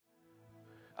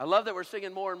I love that we're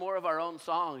singing more and more of our own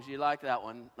songs. You like that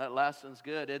one? That last one's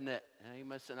good, isn't it?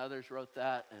 Amos and others wrote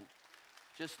that. And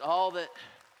just all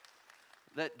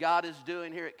that God is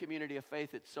doing here at Community of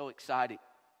Faith, it's so exciting.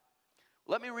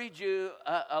 Let me read you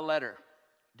a letter.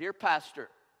 Dear Pastor,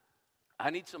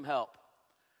 I need some help.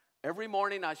 Every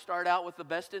morning I start out with the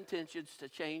best intentions to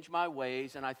change my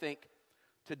ways, and I think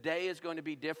today is going to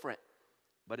be different,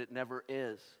 but it never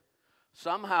is.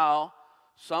 Somehow,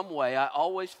 some way, I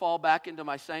always fall back into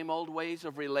my same old ways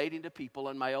of relating to people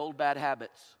and my old bad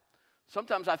habits.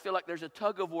 Sometimes I feel like there's a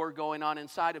tug of war going on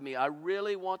inside of me. I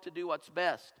really want to do what's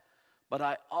best, but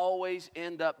I always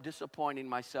end up disappointing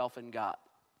myself and God.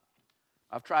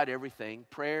 I've tried everything: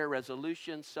 prayer,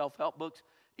 resolutions, self-help books,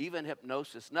 even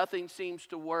hypnosis. Nothing seems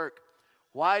to work.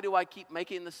 Why do I keep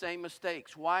making the same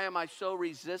mistakes? Why am I so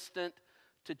resistant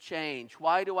to change?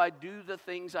 Why do I do the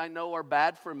things I know are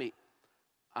bad for me?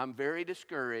 I'm very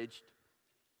discouraged,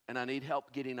 and I need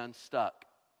help getting unstuck.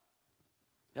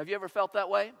 Have you ever felt that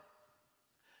way?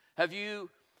 Have you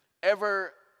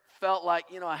ever felt like,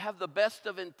 I have the best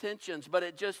of intentions, but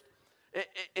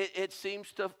it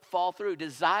seems to fall through?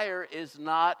 Desire is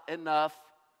not enough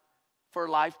for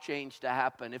life change to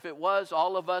happen. If it was,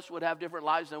 all of us would have different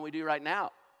lives than we do right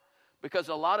now, because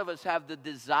a lot of us have the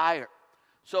desire.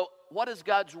 So what does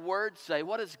God's word say?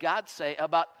 What does God say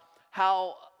about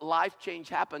how life change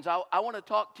happens? I want to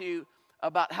talk to you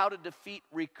about how to defeat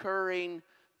recurring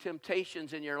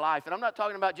temptations in your life. And I'm not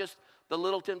talking about just the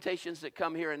little temptations that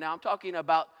come here and now. I'm talking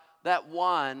about that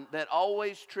one that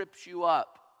always trips you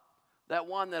up, that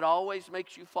one that always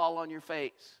makes you fall on your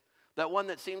face, that one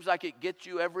that seems like it gets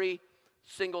you every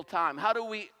single time. How do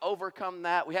we overcome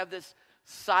that? We have this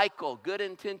cycle: good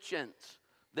intentions,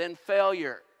 then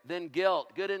failure, then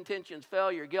guilt. Good intentions,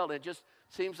 failure, guilt. It just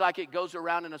seems like it goes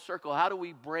around in a circle. How do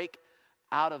we break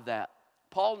out of that?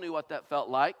 Paul knew what that felt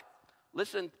like.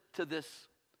 Listen to this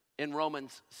in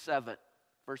Romans 7,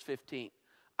 verse 15.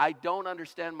 I don't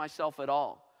understand myself at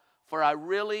all, for I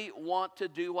really want to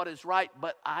do what is right,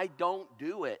 but I don't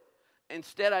do it.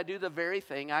 Instead, I do the very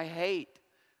thing I hate.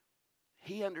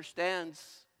 He understands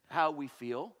how we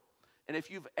feel. And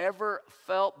if you've ever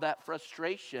felt that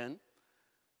frustration,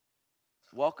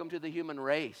 welcome to the human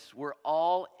race. We're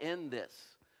all in this.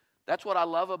 That's what I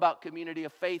love about Community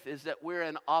of Faith, is that we're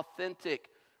an authentic,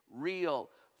 real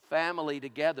family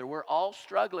together. We're all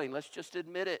struggling. Let's just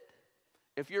admit it.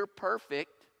 If you're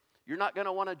perfect, you're not going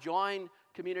to want to join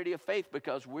Community of Faith,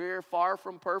 because we're far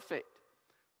from perfect.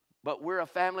 But we're a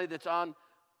family that's on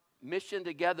mission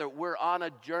together. We're on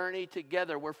a journey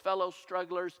together. We're fellow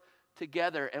strugglers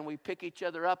together, and we pick each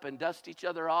other up and dust each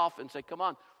other off and say, come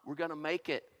on, we're going to make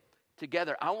it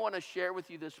together. I want to share with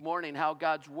you this morning how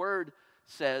God's word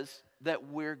says that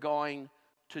we're going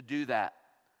to do that.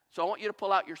 So I want you to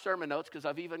pull out your sermon notes, because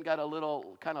I've even got a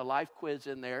little kind of life quiz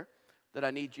in there that I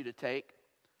need you to take.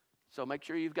 So make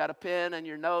sure you've got a pen and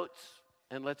your notes,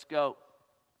 and let's go.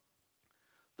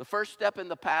 The first step in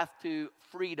the path to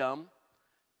freedom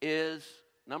is,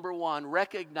 number one,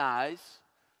 recognize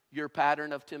your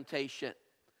pattern of temptation.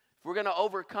 If we're going to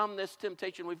overcome this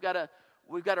temptation, we've got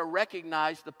to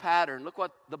recognize the pattern. Look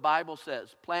what the Bible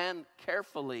says. Plan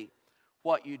carefully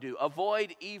what you do.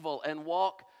 Avoid evil and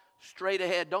walk straight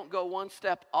ahead. Don't go one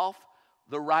step off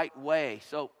the right way.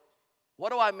 So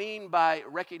what do I mean by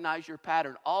recognize your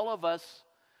pattern? All of us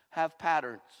have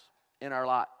patterns in our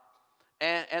life.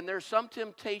 And there's some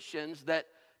temptations that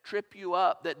trip you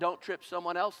up that don't trip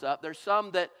someone else up. There's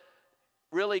some that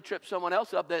really trip someone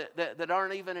else up that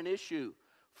aren't even an issue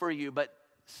for you. But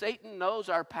Satan knows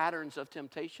our patterns of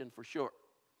temptation for sure.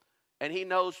 And he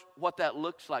knows what that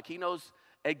looks like. He knows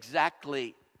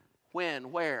exactly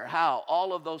when, where, how,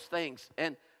 all of those things.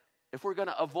 And if we're going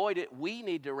to avoid it, we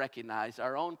need to recognize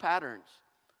our own patterns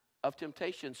of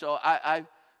temptation. So I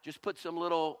just put some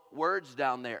little words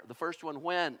down there. The first one,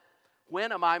 when.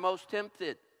 When am I most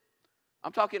tempted?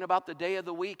 I'm talking about the day of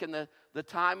the week and the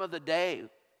time of the day.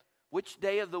 Which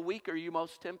day of the week are you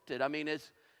most tempted? I mean, is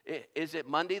it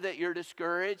Monday that you're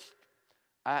discouraged?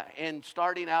 And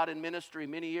starting out in ministry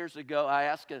many years ago, I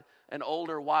asked an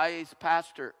older, wise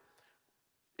pastor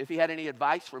if he had any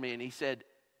advice for me. And he said,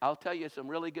 I'll tell you some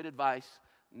really good advice.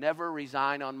 Never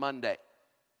resign on Monday.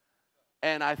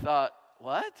 And I thought,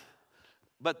 what?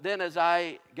 But then as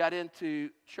I got into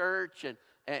church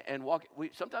and walk,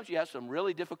 sometimes you have some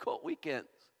really difficult weekends.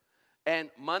 And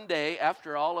Monday,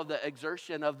 after all of the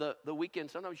exertion of the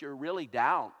weekend, sometimes you're really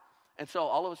down. And so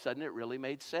all of a sudden it really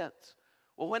made sense.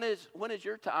 Well, when is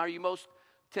your time? Are you most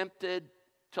tempted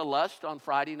to lust on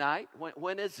Friday night?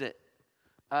 When is it?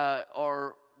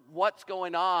 Or what's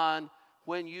going on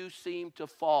when you seem to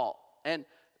fall? And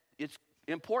it's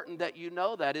important that you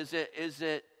know that. Is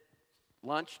it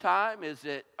lunchtime? Is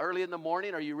it early in the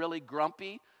morning? Are you really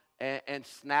grumpy and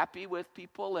snappy with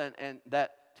people? And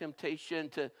that temptation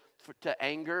to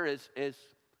anger is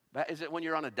it when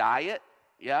you're on a diet?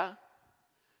 Yeah.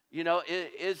 You know,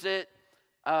 is it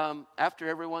after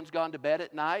everyone's gone to bed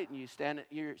at night and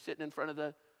you're sitting in front of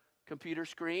the computer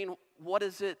screen? What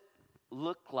does it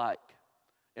look like?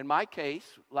 In my case,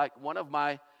 like one of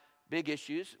my big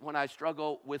issues when I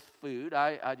struggle with food,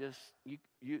 I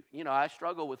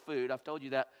struggle with food. I've told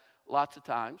you that lots of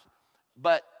times.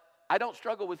 But I don't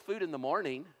struggle with food in the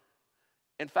morning.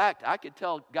 In fact, I could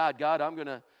tell God, I'm going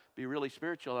to be really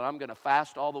spiritual and I'm going to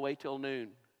fast all the way till noon.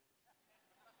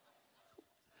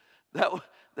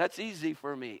 That's easy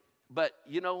for me. But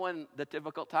you know when the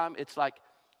difficult time, it's like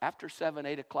after 7,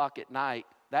 8 o'clock at night,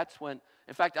 that's when,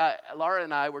 in fact, Laura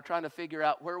and I were trying to figure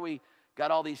out where we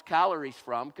got all these calories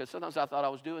from, because sometimes I thought I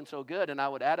was doing so good, and I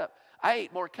would add up. I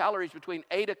ate more calories between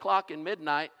 8 o'clock and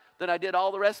midnight than I did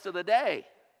all the rest of the day,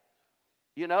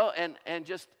 you know, and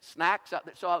just snacks out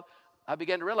there. So I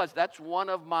began to realize that's one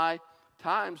of my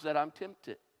times that I'm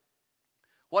tempted.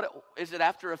 What is it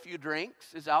after a few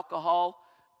drinks? Is alcohol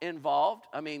involved?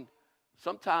 I mean,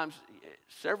 sometimes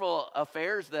several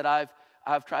affairs that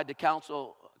I've tried to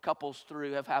counsel couples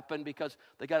through have happened because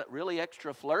they got really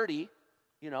extra flirty,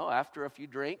 you know, after a few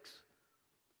drinks.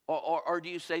 Or do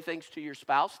you say things to your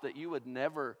spouse that you would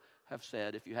never have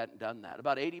said if you hadn't done that?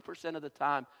 About 80% of the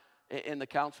time in the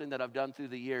counseling that I've done through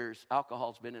the years,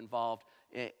 alcohol's been involved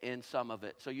in some of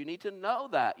it. So you need to know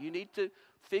that. You need to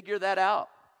figure that out.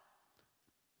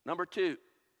 Number 2,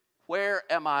 where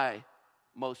am I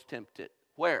most tempted?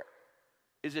 Where?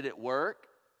 Is it at work?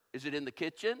 Is it in the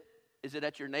kitchen? Is it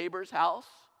at your neighbor's house?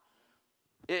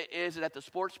 Is it at the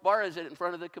sports bar? Is it in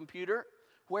front of the computer?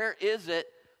 Where is it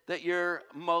that you're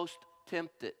most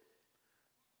tempted?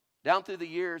 Down through the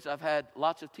years, I've had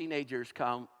lots of teenagers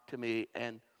come to me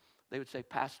and they would say,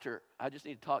 Pastor, I just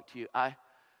need to talk to you. I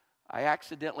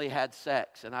accidentally had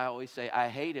sex. And I always say, I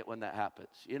hate it when that happens,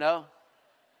 you know?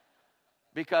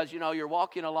 Because, you know, you're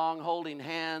walking along holding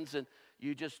hands and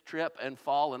you just trip and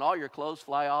fall and all your clothes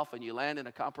fly off and you land in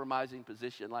a compromising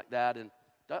position like that and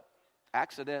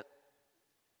accident.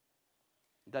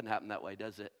 It doesn't happen that way,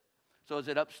 does it? So is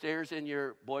it upstairs in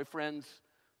your boyfriend's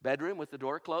bedroom with the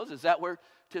door closed? Is that where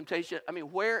temptation,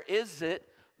 where is it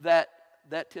that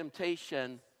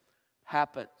temptation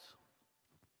happens?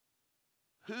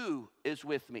 Who is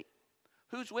with me?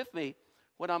 Who's with me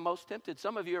when I'm most tempted?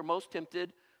 Some of you are most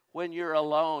tempted when you're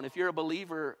alone. If you're a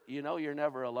believer, you know you're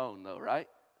never alone though, right?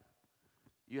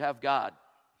 You have God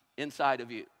inside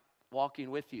of you,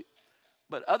 walking with you.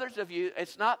 But others of you,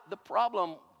 it's not the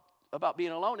problem about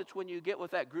being alone. It's when you get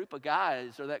with that group of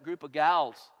guys or that group of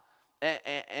gals.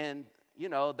 And you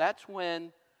know, that's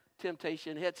when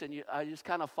temptation hits and I just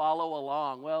kind of follow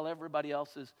along. Well, everybody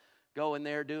else is going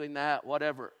there, doing that,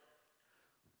 whatever.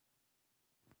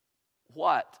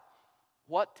 What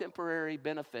temporary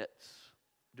benefits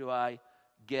do I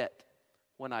get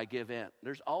when I give in?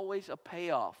 There's always a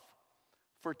payoff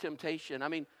for temptation.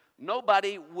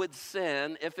 Nobody would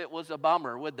sin if it was a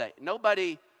bummer, would they?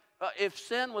 Nobody, if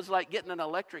sin was like getting an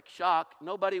electric shock,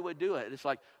 nobody would do it. It's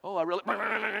like, oh, I really,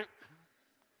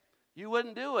 you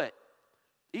wouldn't do it.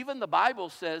 Even the Bible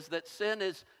says that sin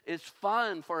is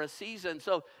fun for a season,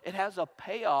 so it has a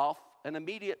payoff, an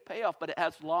immediate payoff, but it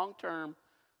has long-term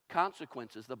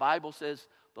consequences. The Bible says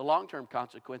the long-term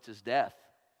consequence is death,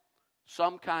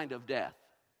 some kind of death.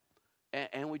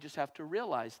 And we just have to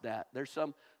realize that. There's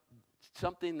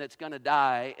something that's going to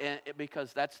die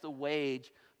because that's the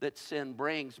wage that sin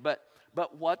brings. But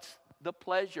what's the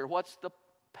pleasure? What's the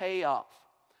payoff?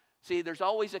 See, there's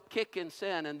always a kick in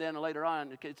sin, and then later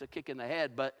on it's a kick in the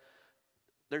head. But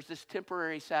there's this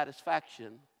temporary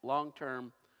satisfaction,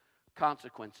 long-term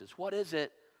consequences. What is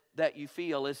it that you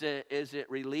feel? Is it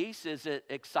release? Is it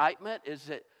excitement? Is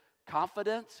it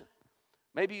confidence?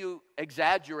 Maybe you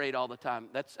exaggerate all the time.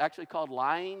 That's actually called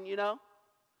lying, you know?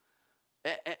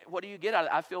 What do you get out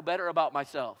of it? I feel better about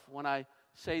myself when I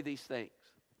say these things.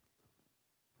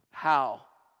 How?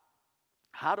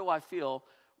 How do I feel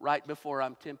right before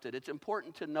I'm tempted? It's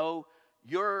important to know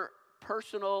your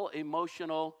personal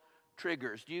emotional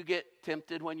triggers. Do you get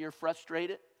tempted when you're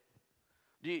frustrated?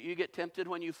 Do you get tempted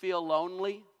when you feel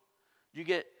lonely? Do you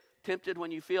get tempted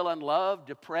when you feel unloved,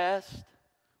 depressed,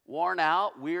 worn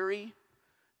out, weary?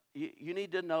 You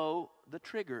need to know the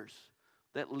triggers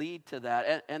that lead to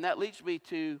that. And that leads me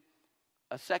to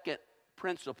a second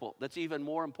principle that's even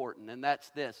more important, and that's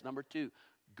this. Number 2,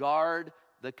 guard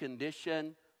the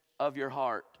condition of your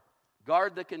heart.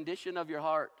 Guard the condition of your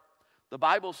heart. The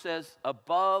Bible says,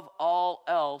 above all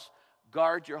else,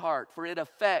 guard your heart, for it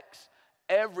affects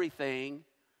everything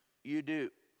you do.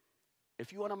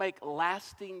 If you want to make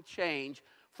lasting change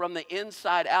from the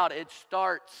inside out, it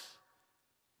starts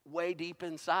way deep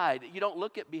inside. You don't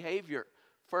look at behavior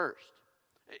first.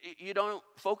 You don't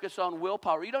focus on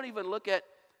willpower. You don't even look at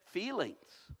feelings.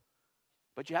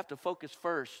 But you have to focus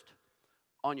first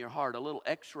on your heart, a little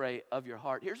x-ray of your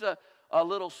heart. Here's a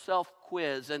little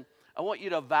self-quiz, and I want you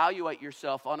to evaluate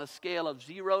yourself on a scale of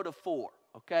 0 to 4,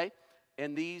 okay,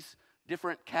 in these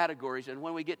different categories. And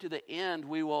when we get to the end,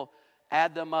 we will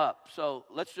add them up. So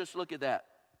let's just look at that.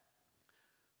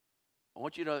 I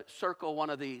want you to circle one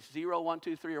of these, 0, 1,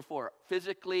 2, 3, or 4.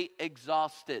 Physically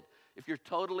exhausted. If you're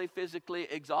totally physically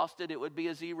exhausted, it would be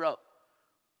a 0.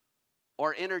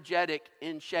 Or energetic,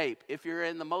 in shape. If you're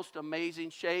in the most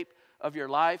amazing shape of your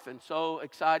life and so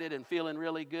excited and feeling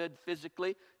really good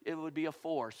physically, it would be a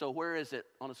 4. So where is it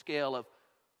on a scale of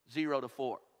 0 to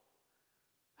 4?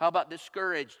 How about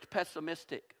discouraged,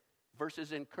 pessimistic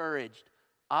versus encouraged,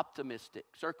 optimistic?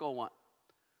 Circle 1.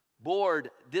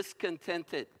 Bored,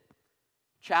 discontented,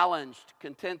 challenged,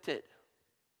 contented.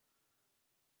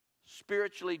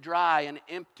 Spiritually dry and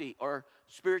empty or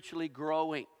spiritually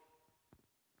growing.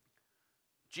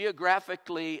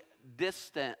 Geographically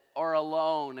distant or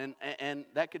alone, and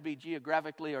that could be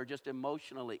geographically or just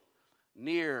emotionally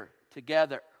near,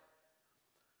 together.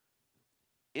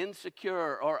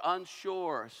 Insecure or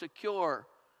unsure, secure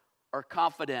or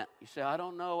confident. You say, I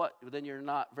don't know what, then you're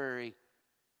not very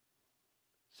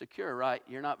secure, right?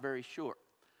 You're not very sure.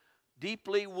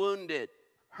 Deeply wounded,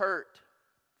 hurt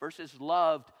versus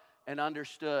loved and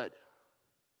understood.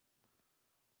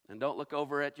 And don't look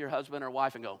over at your husband or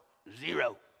wife and go,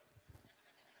 0.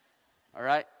 All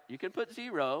right? You can put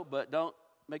 0, but don't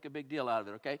make a big deal out of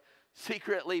it, okay?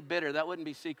 Secretly bitter. That wouldn't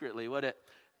be secretly, would it?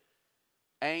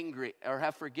 Angry or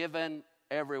have forgiven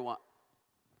everyone.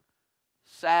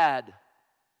 Sad,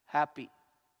 happy.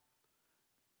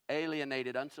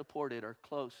 Alienated, unsupported, or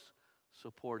close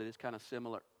supported. It's kind of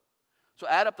similar. So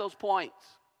add up those points.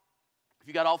 If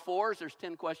you got all 4s, there's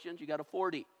 10 questions. You got a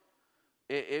 40.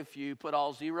 If you put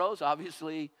all 0s,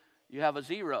 obviously you have a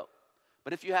 0.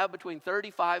 But if you have between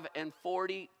 35 and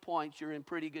 40 points, you're in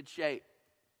pretty good shape.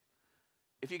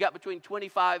 If you got between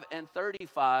 25 and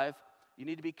 35, you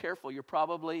need to be careful. You're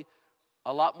probably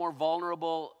a lot more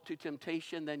vulnerable to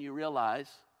temptation than you realize.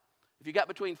 If you got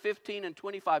between 15 and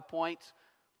 25 points,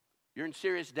 you're in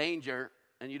serious danger,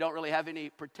 and you don't really have any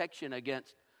protection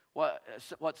against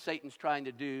what Satan's trying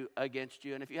to do against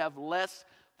you. And if you have less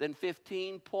than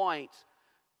 15 points,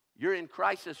 you're in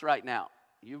crisis right now.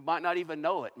 You might not even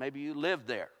know it. Maybe you live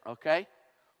there, okay?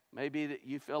 Maybe that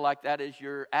you feel like that is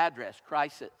your address,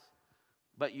 crisis.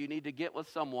 But you need to get with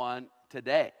someone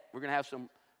today. We're going to have some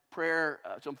prayer,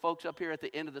 some folks up here at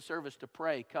the end of the service to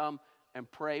pray. Come and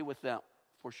pray with them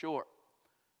for sure.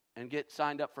 And get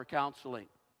signed up for counseling.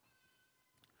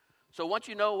 So once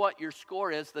you know what your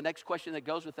score is, the next question that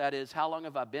goes with that is, how long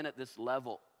have I been at this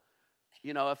level?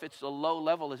 You know, if it's a low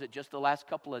level, is it just the last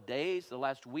couple of days, the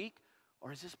last week? Or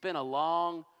has this been a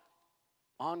long,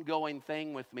 ongoing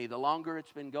thing with me? The longer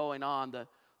it's been going on,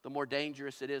 the more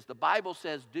dangerous it is. The Bible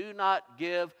says, do not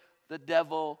give the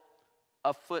devil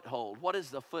a foothold. What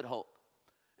is the foothold?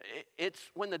 It's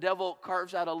when the devil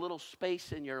carves out a little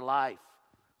space in your life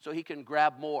so he can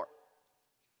grab more.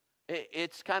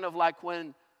 It's kind of like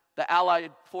when the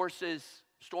Allied forces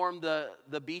stormed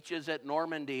the beaches at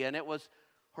Normandy, and it was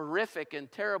horrific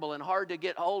and terrible and hard to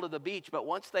get hold of the beach. But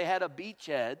once they had a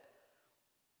beachhead,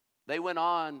 they went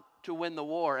on to win the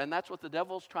war. And that's what the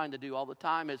devil's trying to do all the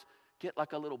time, is get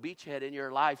like a little beachhead in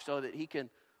your life so that he can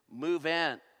move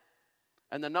in.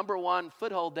 And the number one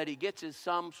foothold that he gets is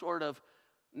some sort of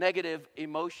negative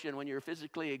emotion when you're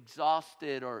physically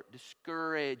exhausted or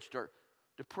discouraged or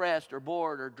depressed or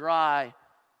bored or dry,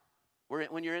 or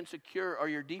when you're insecure or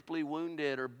you're deeply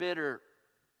wounded or bitter.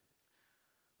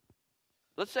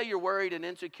 Let's say you're worried and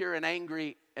insecure and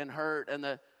angry and hurt, and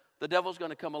the devil's going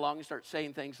to come along and start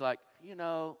saying things like, you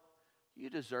know, you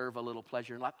deserve a little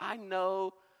pleasure in life. I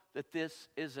know that this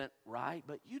isn't right,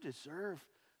 but you deserve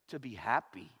to be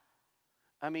happy.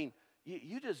 I mean,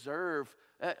 you deserve,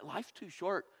 life's too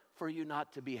short for you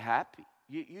not to be happy.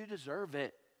 You deserve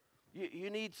it. You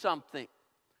need something.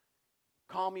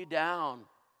 Calm you down.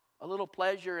 A little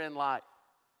pleasure in life.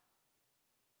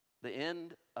 The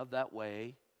end of that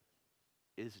way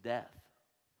is death.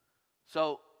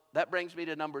 So that brings me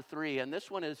to number 3, and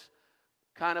this one is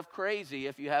kind of crazy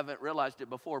if you haven't realized it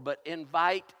before, but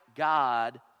invite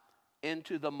God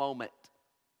into the moment.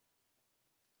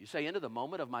 You say, into the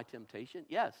moment of my temptation?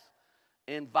 Yes.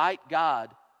 Invite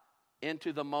God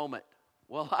into the moment.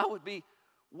 Well, I would be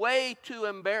way too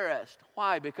embarrassed.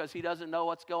 Why? Because he doesn't know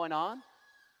what's going on?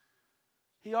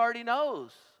 He already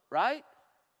knows, right?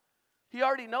 He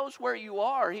already knows where you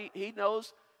are. He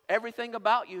knows everything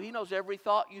about you. He knows every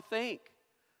thought you think.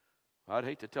 I'd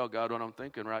hate to tell God what I'm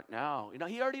thinking right now.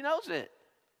 He already knows it.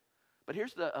 But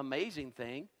here's the amazing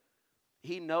thing.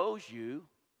 He knows you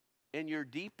in your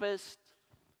deepest,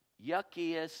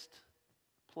 yuckiest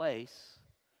place,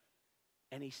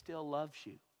 and he still loves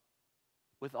you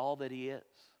with all that he is.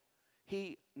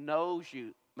 He knows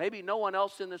you. Maybe no one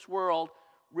else in this world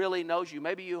really knows you.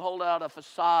 Maybe you hold out a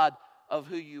facade of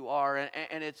who you are,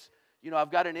 and it's,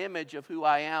 I've got an image of who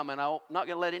I am, and I'm not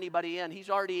going to let anybody in. He's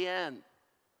already in.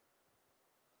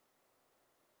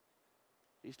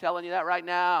 He's telling you that right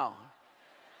now.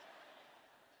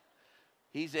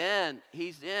 He's in.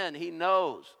 He's in. He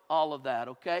knows all of that,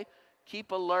 okay?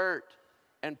 Keep alert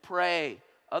and pray.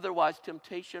 Otherwise,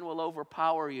 temptation will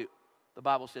overpower you, the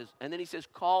Bible says. And then he says,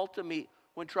 call to me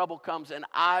when trouble comes, and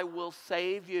I will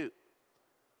save you.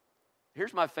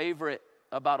 Here's my favorite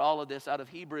about all of this out of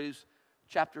Hebrews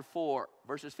chapter 4,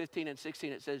 verses 15 and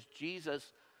 16. It says,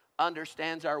 Jesus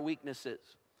understands our weaknesses,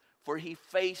 for he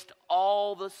faced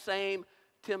all the same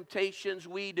temptations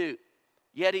we do.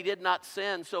 Yet he did not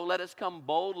sin, so let us come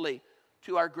boldly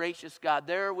to our gracious God.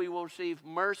 There we will receive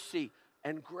mercy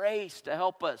and grace to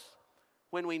help us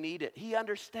when we need it. He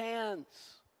understands.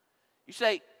 You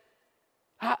say,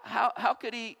 how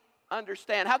could he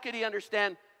understand? How could he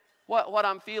understand what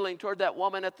I'm feeling toward that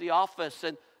woman at the office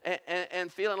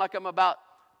and feeling like I'm about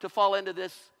to fall into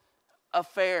this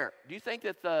affair? Do you think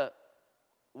that the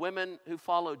women who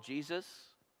followed Jesus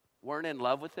weren't in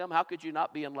love with him? How could you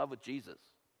not be in love with Jesus?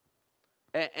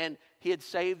 And he had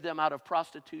saved them out of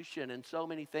prostitution and so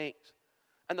many things.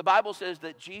 And the Bible says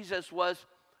that Jesus was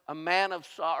a man of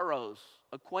sorrows,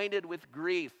 acquainted with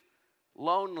grief,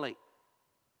 lonely.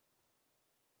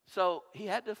 So he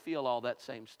had to feel all that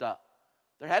same stuff.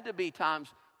 There had to be times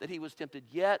that he was tempted,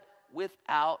 yet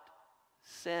without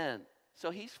sin.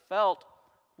 So he's felt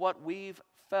what we've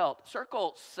felt.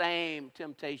 Circle same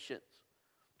temptations.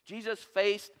 Jesus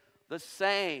faced the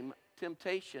same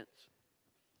temptations.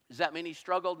 Does that mean he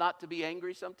struggled not to be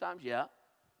angry sometimes? Yeah.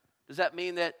 Does that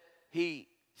mean that he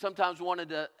sometimes wanted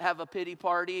to have a pity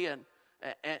party? And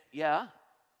yeah.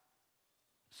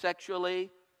 Sexually,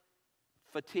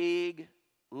 fatigue,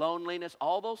 loneliness,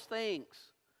 all those things.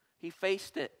 He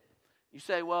faced it. You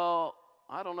say, well,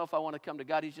 I don't know if I want to come to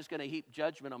God. He's just going to heap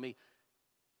judgment on me.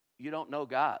 You don't know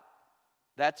God.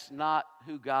 That's not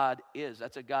who God is.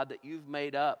 That's a God that you've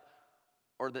made up,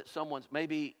 or that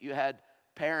maybe you had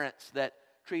parents that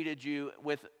treated you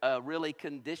with a really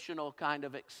conditional kind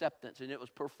of acceptance, and it was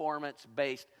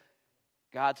performance-based.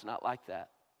 God's not like that.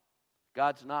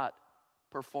 God's not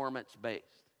performance-based.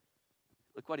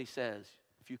 Look what he says.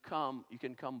 If you come, you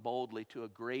can come boldly to a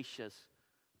gracious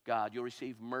God. You'll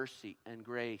receive mercy and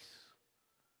grace.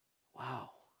 Wow.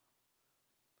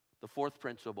 The fourth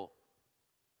principle,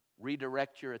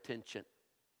 redirect your attention.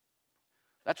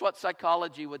 That's what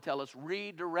psychology would tell us.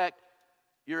 Redirect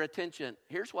your attention.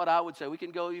 Here's what I would say. We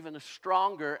can go even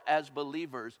stronger as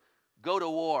believers. Go to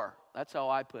war. That's how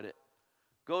I put it.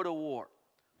 Go to war.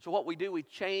 So what we do, we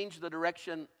change the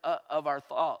direction of our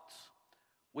thoughts.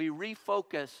 We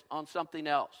refocus on something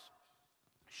else.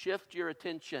 Shift your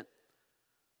attention.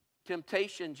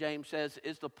 Temptation, James says,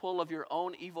 is the pull of your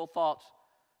own evil thoughts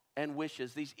and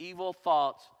wishes. These evil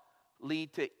thoughts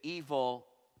lead to evil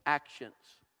actions.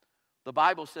 The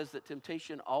Bible says that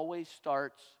temptation always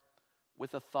starts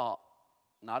with a thought,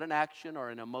 not an action or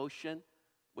an emotion,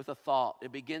 with a thought.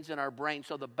 It begins in our brain,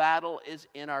 so the battle is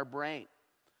in our brain.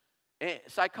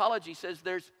 Psychology says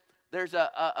there's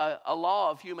a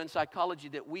law of human psychology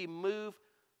that we move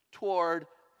toward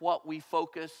what we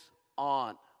focus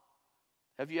on.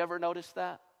 Have you ever noticed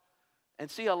that?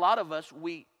 And see, a lot of us,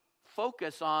 we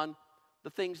focus on the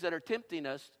things that are tempting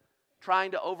us,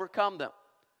 trying to overcome them.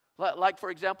 Like, for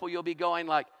example, you'll be going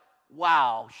like,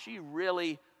 wow, she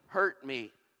really hurt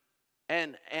me.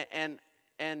 And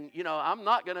I'm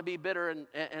not going to be bitter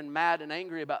and mad and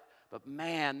angry about, but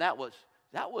man, that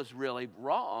was really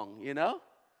wrong,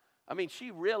 I mean, she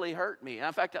really hurt me. And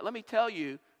in fact, let me tell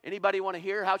you, anybody want to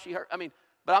hear how she hurt?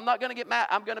 But I'm not going to get mad.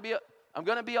 I'm going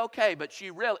to be okay, but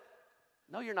she really,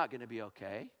 no, you're not going to be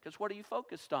okay, because what are you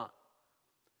focused on?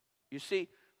 You see,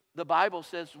 the Bible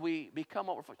says we become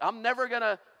what we're focused on. I'm never going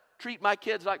to treat my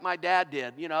kids like my dad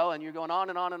did, and you're going on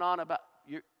and on and on about,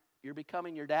 you're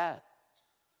becoming your dad.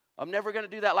 I'm never going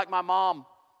to do that like my mom.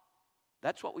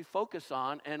 That's what we focus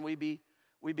on, and we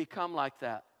become like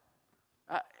that.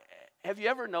 Have you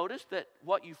ever noticed that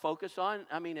what you focus on,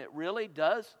 it really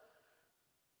does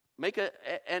make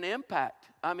an impact.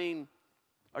 I mean,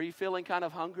 are you feeling kind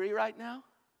of hungry right now?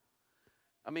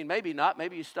 I mean, maybe not.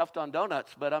 Maybe you stuffed on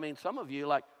donuts. But, I mean, some of you,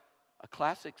 like a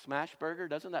classic smash burger,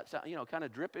 doesn't that sound, kind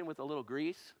of dripping with a little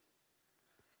grease?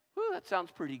 Whew, that sounds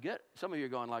pretty good. Some of you are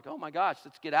going like, oh, my gosh,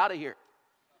 let's get out of here.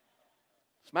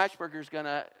 Smash Burger's going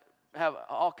to have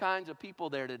all kinds of people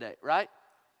there today, right?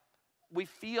 We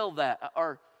feel that.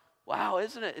 Or, wow,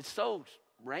 isn't it? It's so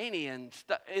rainy and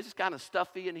it's kind of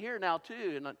stuffy in here now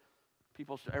too. And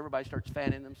everybody starts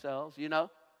fanning themselves, You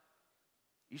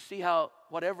see how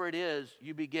whatever it is,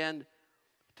 you begin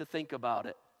to think about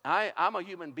it. I'm a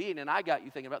human being, and I got you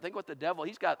thinking about it. Think what the devil,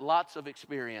 he's got lots of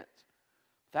experience.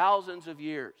 Thousands of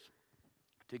years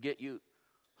to get you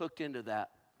hooked into that.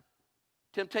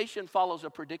 Temptation follows a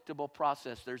predictable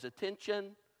process. There's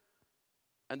attention,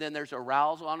 and then there's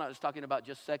arousal. I'm not just talking about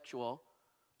just sexual.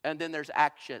 And then there's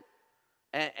action.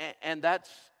 And that's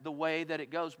the way that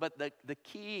it goes. But the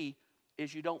key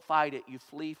is you don't fight it. You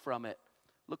flee from it.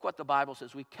 Look what the Bible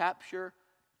says. We capture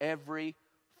every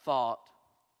thought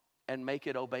and make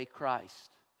it obey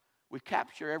Christ. We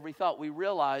capture every thought. We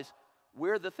realize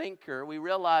we're the thinker. We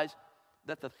realize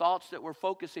that the thoughts that we're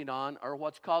focusing on are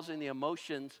what's causing the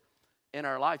emotions in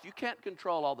our life. You can't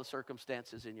control all the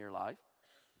circumstances in your life.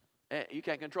 You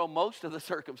can't control most of the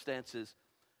circumstances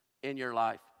in your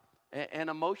life. And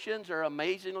emotions are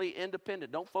amazingly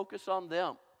independent. Don't focus on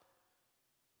them.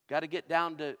 Got to get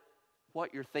down to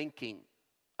what you're thinking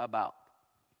about.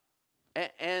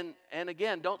 And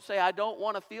again, don't say, I don't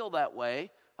want to feel that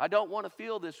way. I don't want to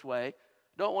feel this way.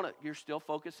 You're still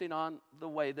focusing on the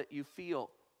way that you feel.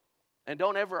 And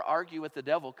don't ever argue with the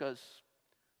devil because,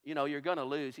 you're going to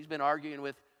lose. He's been arguing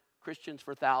with Christians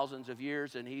for thousands of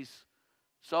years, and he's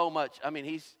so much,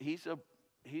 he's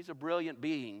a brilliant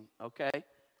being, okay?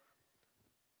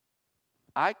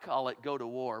 I call it go to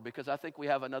war because I think we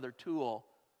have another tool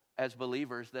as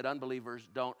believers that unbelievers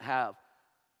don't have.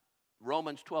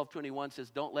 Romans 12:21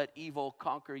 says, don't let evil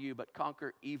conquer you, but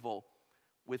conquer evil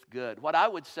with good. What I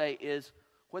would say is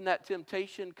when that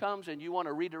temptation comes and you want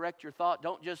to redirect your thought,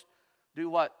 don't just do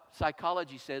what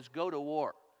psychology says, go to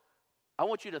war. I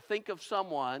want you to think of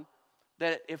someone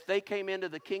that if they came into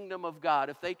the kingdom of God,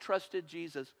 if they trusted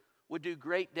Jesus, would do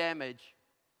great damage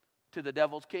to the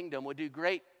devil's kingdom, would do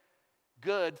great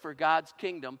good for God's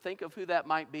kingdom. Think of who that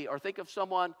might be. Or think of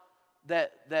someone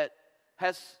that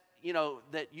has,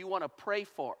 that you want to pray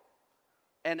for.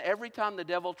 And every time the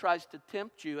devil tries to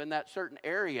tempt you in that certain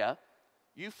area,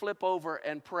 you flip over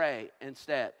and pray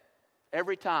instead.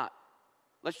 Every time.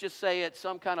 Let's just say it's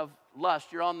some kind of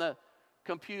lust. You're on the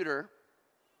computer.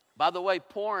 By the way,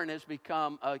 porn has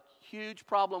become a huge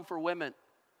problem for women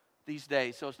these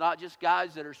days. So it's not just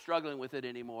guys that are struggling with it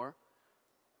anymore.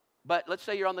 But let's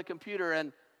say you're on the computer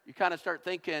and you kind of start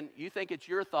thinking, you think it's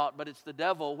your thought, but it's the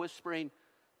devil whispering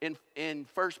in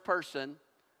first person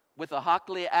with a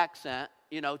Hockley accent,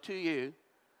 to you,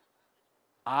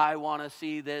 I want to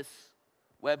see this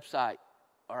website,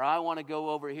 or I want to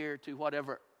go over here to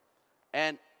whatever.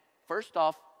 And first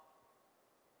off,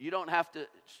 you don't have to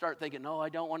start thinking, no, I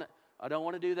don't want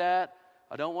to do that.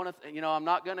 I don't want to, I'm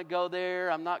not going to go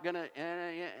there. I'm not going to,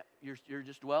 you're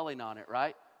just dwelling on it,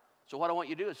 right? So what I want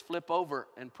you to do is flip over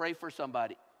and pray for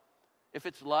somebody. If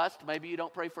it's lust, maybe you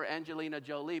don't pray for Angelina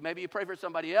Jolie. Maybe you pray for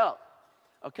somebody else.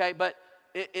 Okay, but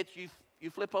it's you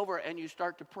flip over and you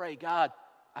start to pray. God,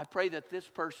 I pray that this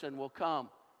person will come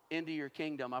into your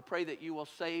kingdom. I pray that you will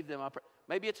save them.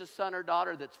 Maybe it's a son or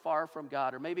daughter that's far from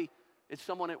God, or maybe it's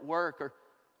someone at work, or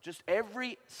just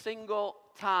every single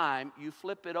time you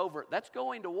flip it over, that's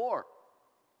going to war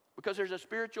because there's a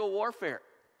spiritual warfare.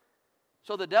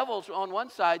 So the devil's on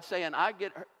one side saying, I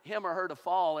get him or her to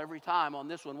fall every time on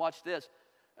this one. Watch this.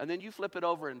 And then you flip it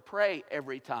over and pray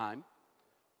every time.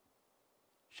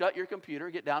 Shut your computer,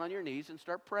 get down on your knees, and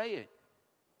start praying.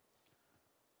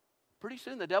 Pretty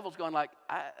soon the devil's going like,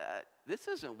 this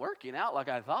isn't working out like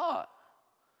I thought.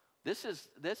 This.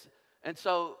 And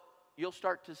so you'll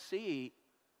start to see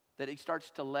that he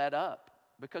starts to let up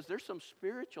because there's some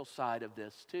spiritual side of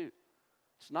this too.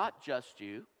 It's not just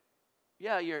you.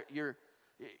 Yeah,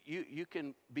 you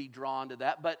can be drawn to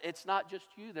that, but it's not just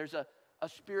you. There's a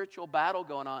spiritual battle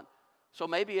going on. So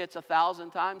maybe it's 1,000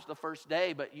 times the first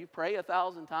day, but you pray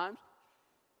 1,000 times.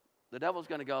 The devil's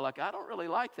going to go like, I don't really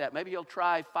like that. Maybe he'll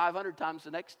try 500 times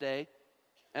the next day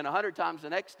and 100 times the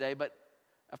next day, but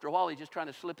after a while he's just trying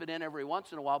to slip it in every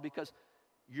once in a while because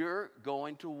you're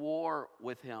going to war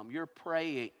with him. You're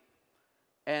praying.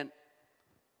 And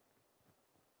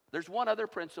there's one other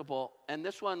principle, and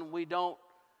this one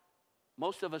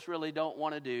most of us really don't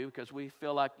want to do because we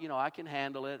feel like, I can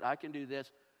handle it. I can do this.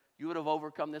 You would have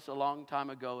overcome this a long time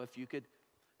ago if you could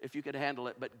if you could handle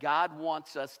it. But God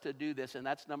wants us to do this, and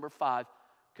that's number 5.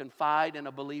 Confide in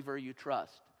a believer you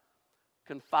trust.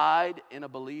 Confide in a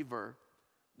believer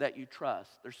that you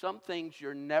trust. There's some things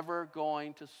you're never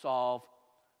going to solve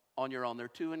on your own. They're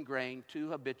too ingrained, too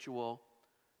habitual.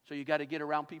 So you got to get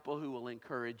around people who will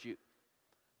encourage you.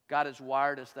 God has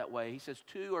wired us that way. He says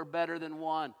 2 are better than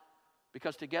 1,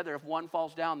 because together, if one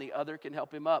falls down, the other can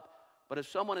help him up. But if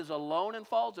someone is alone and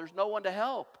falls, there's no one to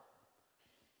help.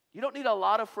 You don't need a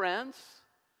lot of friends,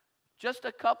 just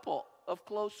a couple of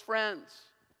close friends.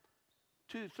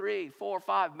 2, 3, 4,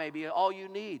 5 maybe, all you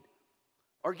need.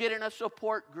 Or get in a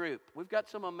support group. We've got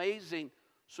some amazing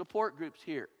support groups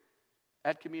here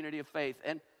at Community of Faith.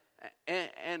 And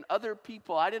other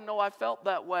people, I didn't know I felt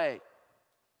that way.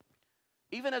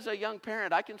 Even as a young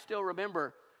parent, I can still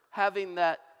remember having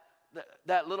that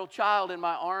little child in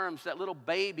my arms, that little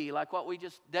baby, like what we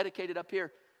just dedicated up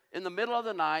here, in the middle of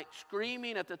the night,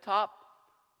 screaming at the top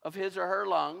of his or her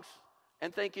lungs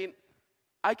and thinking,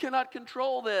 I cannot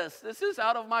control this. This is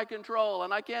out of my control,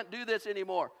 and I can't do this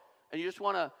anymore. And you just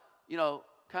want to,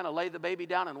 kind of lay the baby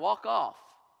down and walk off,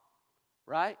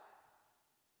 right?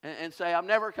 And say, I'm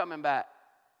never coming back.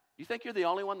 You think you're the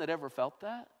only one that ever felt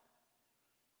that?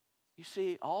 You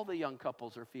see, all the young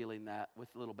couples are feeling that with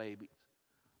little babies.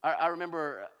 I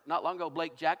remember not long ago,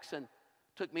 Blake Jackson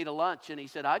took me to lunch, and he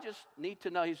said, I just need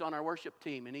to know, he's on our worship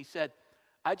team, and he said,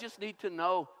 I just need to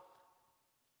know,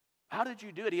 how did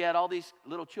you do it? He had all these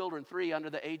little children, 3 under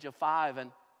the age of 5,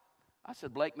 and I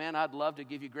said, Blake, man, I'd love to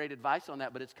give you great advice on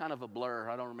that, but it's kind of a blur.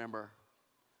 I don't remember.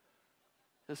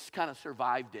 Just kind of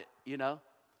survived it,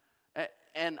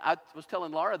 And I was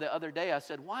telling Laura the other day, I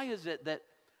said, why is it that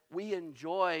we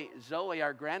enjoy Zoe,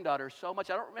 our granddaughter, so much?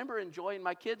 I don't remember enjoying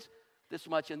my kids this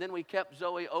much. And then we kept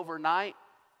Zoe overnight.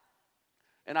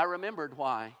 And I remembered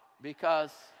why.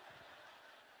 Because,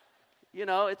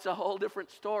 it's a whole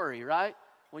different story, right?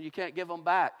 When you can't give them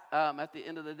back at the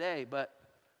end of the day. But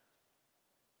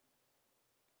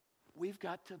we've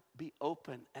got to be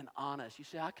open and honest. You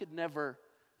say, I could never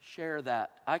share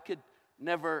that. I could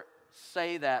never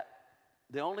say that.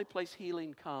 The only place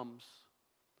healing comes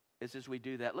is as we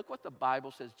do that. Look what the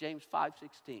Bible says, James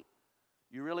 5:16.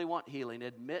 You really want healing,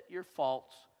 admit your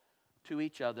faults to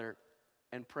each other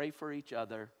and pray for each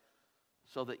other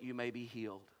so that you may be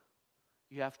healed.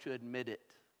 You have to admit it.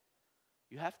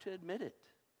 You have to admit it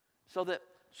so that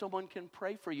someone can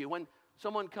pray for you. When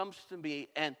someone comes to me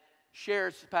and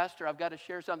shares, Pastor, I've got to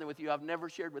share something with you I've never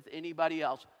shared with anybody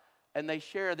else, and they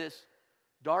share this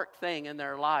dark thing in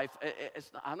their life,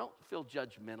 I don't feel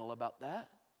judgmental about that.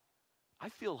 I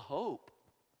feel hope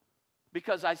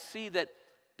because I see that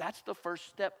that's the first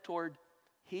step toward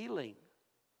healing.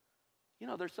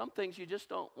 There's some things you just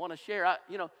don't want to share.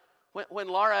 When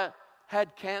Laura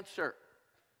had cancer,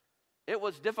 it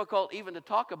was difficult even to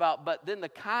talk about, but then the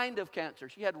kind of cancer,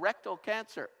 she had rectal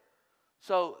cancer.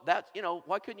 So that's,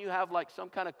 why couldn't you have like some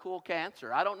kind of cool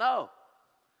cancer? I don't know.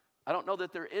 I don't know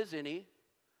that there is any,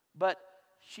 but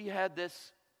she had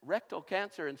this rectal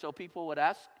cancer, and so people would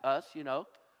ask us, well,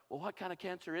 what kind of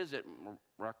cancer is it?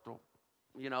 Rectal,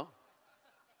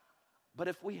 But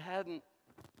if we hadn't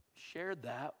shared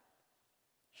that,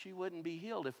 she wouldn't be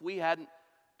healed. If we hadn't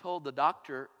told the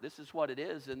doctor this is what it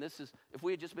is, and if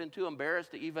we had just been too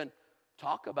embarrassed to even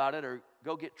talk about it or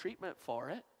go get treatment for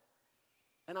it.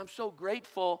 And I'm so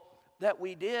grateful that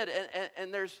we did.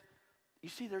 And there's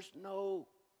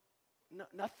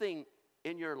nothing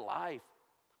in your life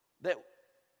that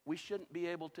we shouldn't be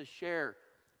able to share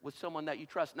with someone that you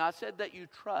trust. Now, I said that you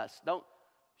trust. Don't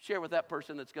share with that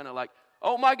person that's going to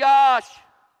oh my gosh,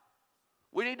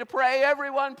 we need to pray.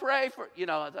 Everyone pray for,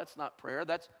 that's not prayer.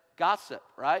 That's gossip,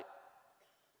 right?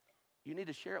 You need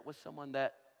to share it with someone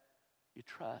that you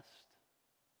trust.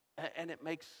 And it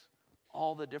makes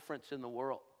all the difference in the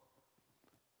world.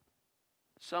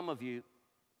 Some of you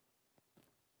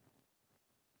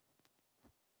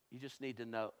just need to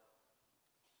know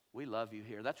we love you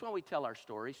here. That's when we tell our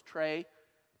stories. Trey,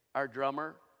 our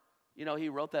drummer, he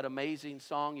wrote that amazing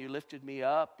song, You Lifted Me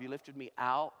Up, You Lifted Me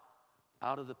Out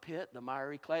of the pit, the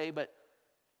miry clay. But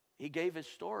he gave his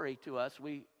story to us.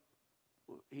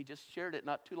 He just shared it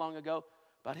not too long ago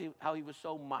about how he was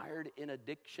so mired in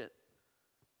addiction.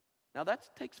 Now that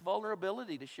takes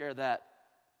vulnerability to share that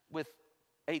with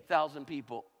 8,000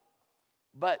 people.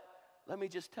 But let me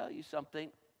just tell you something.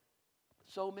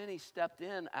 So many stepped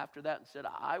in after that and said,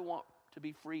 I want to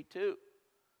be free too.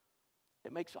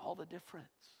 It makes all the difference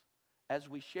as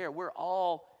we share. We're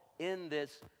all in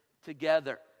this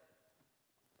together.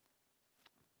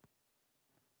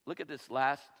 Look at this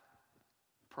last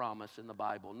promise in the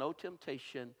Bible. No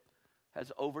temptation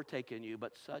has overtaken you,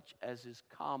 but such as is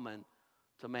common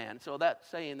to man. So that's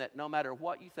saying that no matter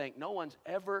what you think, no one's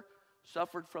ever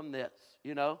suffered from this,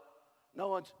 you know?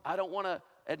 I don't want to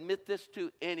admit this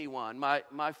to anyone,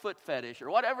 my foot fetish or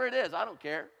whatever it is, I don't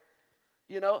care.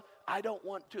 You know, I don't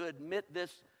want to admit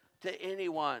this to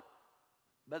anyone.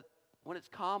 But when it's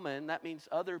common, that means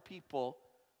other people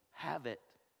have it.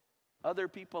 Other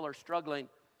people are struggling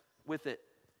with it.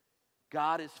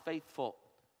 God is faithful,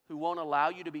 who won't allow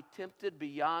you to be tempted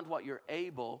beyond what you're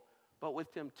able, but with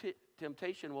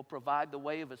temptation will provide the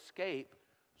way of escape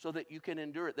so that you can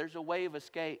endure it. There's a way of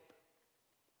escape,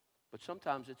 but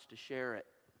sometimes it's to share it,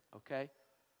 okay?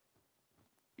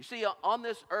 You see, on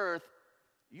this earth,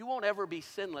 you won't ever be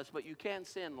sinless, but you can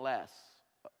sin less.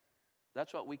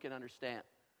 That's what we can understand.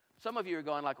 Some of you are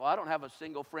going like, well, I don't have a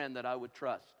single friend that I would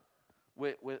trust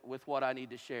with what I need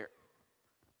to share.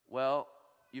 Well,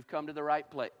 you've come to the right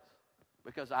place,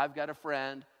 because I've got a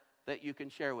friend that you can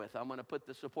share with. I'm going to put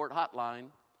the support hotline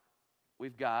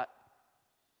we've got.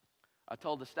 I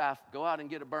told the staff, go out and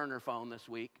get a burner phone this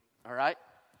week, all right?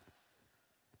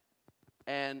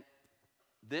 And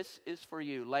this is for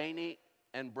you. Lainey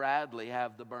and Bradley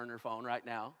have the burner phone right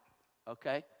now,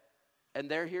 okay? And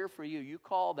they're here for you. You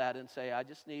call that and say, I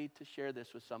just need to share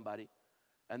this with somebody.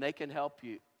 And they can help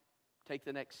you take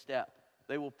the next step.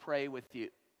 They will pray with you,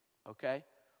 okay?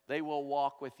 They will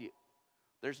walk with you.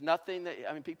 There's nothing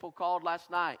that, people called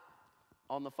last night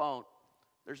on the phone.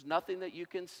 There's nothing that you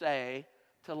can say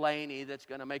to Lainey that's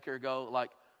going to make her go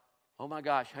like, oh my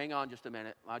gosh, hang on just a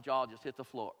minute. My jaw just hit the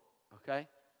floor, okay?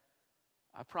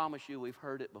 I promise you we've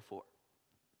heard it before.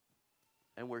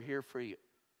 And we're here for you.